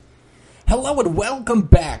Hello and welcome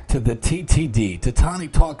back to the TTD, Tani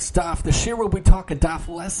Talk Stuff, the shir where we talk a daf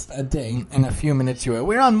less a day in a few minutes.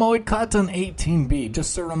 We're on Moed Katan 18b.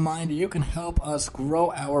 Just a reminder, you can help us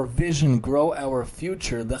grow our vision, grow our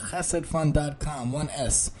future. The chesedfund.com,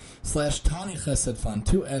 1s/Tani Chesed Fund,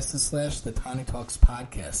 2s/ the Tani Talks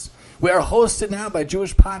Podcast. We are hosted now by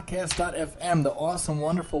JewishPodcast.fm, the awesome,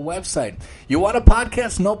 wonderful website. You want a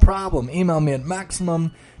podcast? No problem. Email me at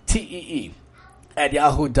maximumtee@yahoo.com.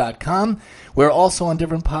 We're also on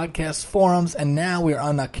different podcast forums, and now we're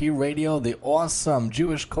on Naki Radio, the awesome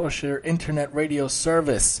Jewish kosher internet radio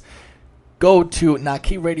service. Go to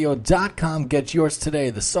nakiradio.com, get yours today,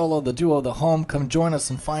 the solo, the duo, the home. Come join us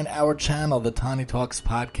and find our channel, the Tani Talks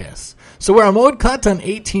Podcast. So we're on Moed Katan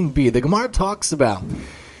 18b. The Gemara talks about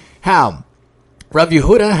how Rav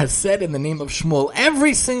Yehuda has said in the name of Shmuel,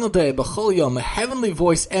 every single day, B'chol Yom, a heavenly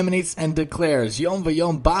voice emanates and declares, Yom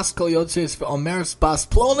v'yom bas kol yotzes v'omeres bas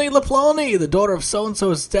Ploni leploni, the daughter of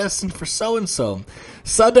so-and-so is destined for so-and-so.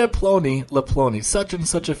 Sadeh Ploni leploni, such and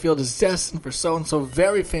such a field is destined for so-and-so.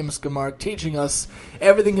 Very famous Gemara teaching us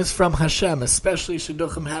everything is from Hashem, especially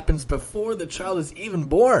Shidduchim happens before the child is even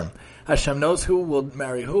born. Hashem knows who will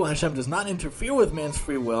marry who. Hashem does not interfere with man's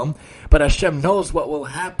free will, but Hashem knows what will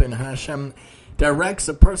happen. Hashem directs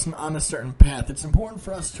a person on a certain path. It's important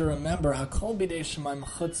for us to remember Hakol bidei Shemaim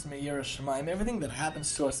chutz me'yirah Shemaim. Everything that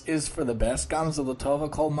happens to us is for the best. Gamzu l'tova,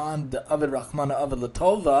 kol man de'avid rachmana avid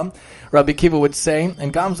l'tova, Rabbi Kiva would say,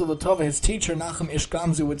 and Gamzu l'tova, his teacher Nachum Ish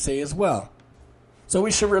Gamzu would say as well. So we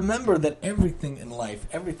should remember that everything in life,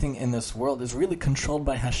 everything in this world is really controlled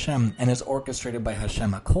by Hashem and is orchestrated by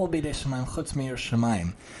Hashem. Hakol bidei Shemaim chutz me'yirah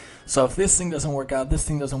Shemaim. So if this thing doesn't work out, this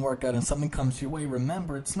thing doesn't work out, and something comes your way,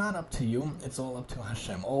 remember, it's not up to you, it's all up to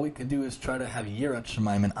Hashem. All we could do is try to have Yirat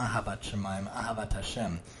Shemaim and Ahavat Shemaim, Ahavat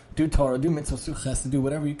Hashem. Do Torah, do mitzvot, do chesed, do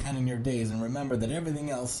whatever you can in your days, and remember that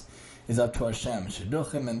everything else is up to Hashem.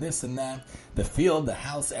 Shidduchim and this and that, the field, the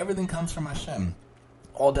house, everything comes from Hashem.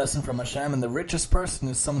 All destined from Hashem, and the richest person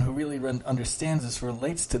is someone who really understands this,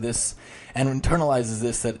 relates to this, and internalizes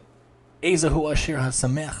this, that Ezahu Ashir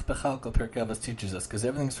HaSamech Bechalkal Pirkei Avos teaches us, because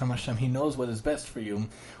everything's from Hashem. He knows what is best for you.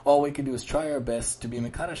 All we can do is try our best to be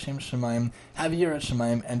Mekadeh Shem Shemaim, have Yirat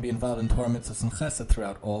Shemaim, and be involved in Torah, mitzvahs, and chesed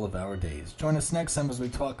throughout all of our days. Join us next time as we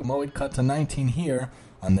talk Moed Katan 19 here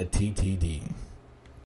on the TTD.